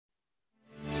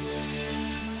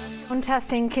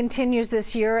Testing continues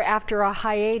this year after a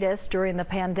hiatus during the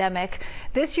pandemic.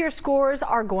 This year's scores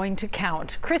are going to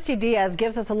count. Christy Diaz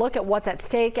gives us a look at what's at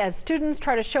stake as students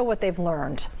try to show what they've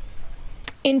learned.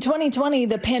 In 2020,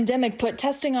 the pandemic put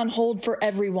testing on hold for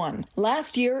everyone.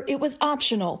 Last year, it was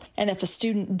optional, and if a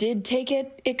student did take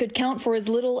it, it could count for as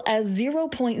little as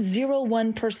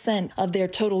 0.01% of their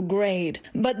total grade.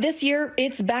 But this year,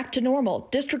 it's back to normal.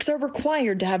 Districts are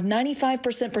required to have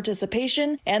 95%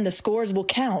 participation, and the scores will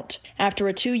count. After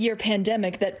a 2-year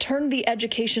pandemic that turned the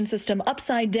education system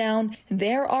upside down,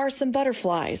 there are some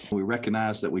butterflies. We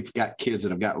recognize that we've got kids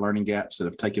that have got learning gaps that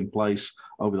have taken place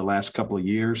over the last couple of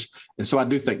years. And so I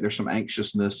do think there's some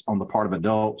anxiousness on the part of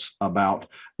adults about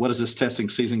what is this testing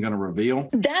season going to reveal.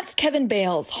 That's Kevin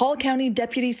Bales, Hall County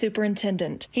Deputy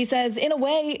Superintendent. He says, in a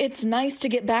way, it's nice to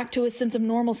get back to a sense of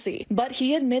normalcy, but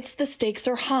he admits the stakes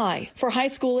are high. For high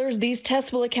schoolers, these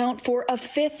tests will account for a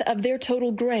fifth of their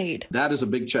total grade. That is a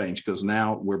big change because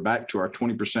now we're back to our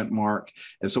 20% mark.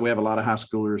 And so we have a lot of high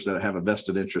schoolers that have a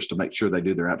vested interest to make sure they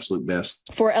do their absolute best.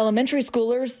 For elementary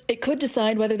schoolers, it could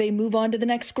decide whether they move on to the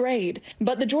next grade.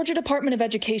 But the Georgia Department of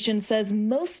Education says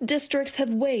most districts have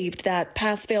waived that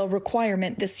pass-fail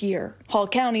requirement this year. Hall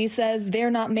County says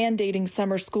they're not mandating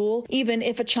summer school, even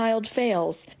if a child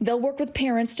fails. They'll work with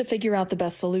parents to figure out the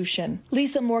best solution.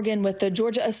 Lisa Morgan with the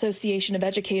Georgia Association of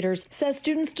Educators says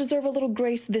students deserve a little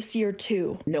grace this year,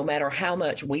 too. No matter how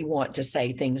much we want to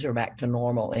say things are back to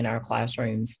normal in our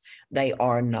classrooms, they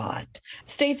are not.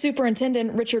 State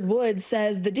Superintendent Richard Woods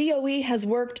says the DOE has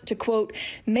worked to, quote,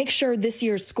 make sure this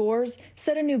year's scores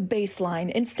set a new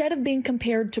baseline instead of being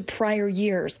compared to prior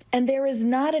years. And there is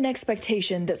not an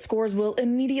expectation that scores will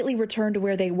immediately return to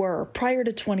where they were prior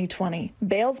to 2020.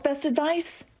 Bale's best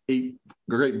advice? Eat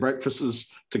great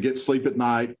breakfasts, to get sleep at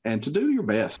night, and to do your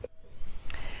best.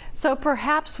 So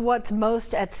perhaps what's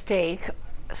most at stake,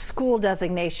 school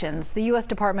designations. The U.S.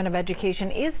 Department of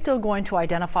Education is still going to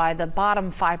identify the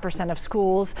bottom 5% of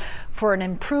schools for an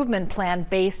improvement plan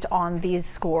based on these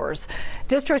scores.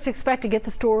 Districts expect to get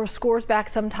the scores back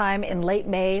sometime in late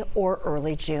May or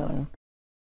early June.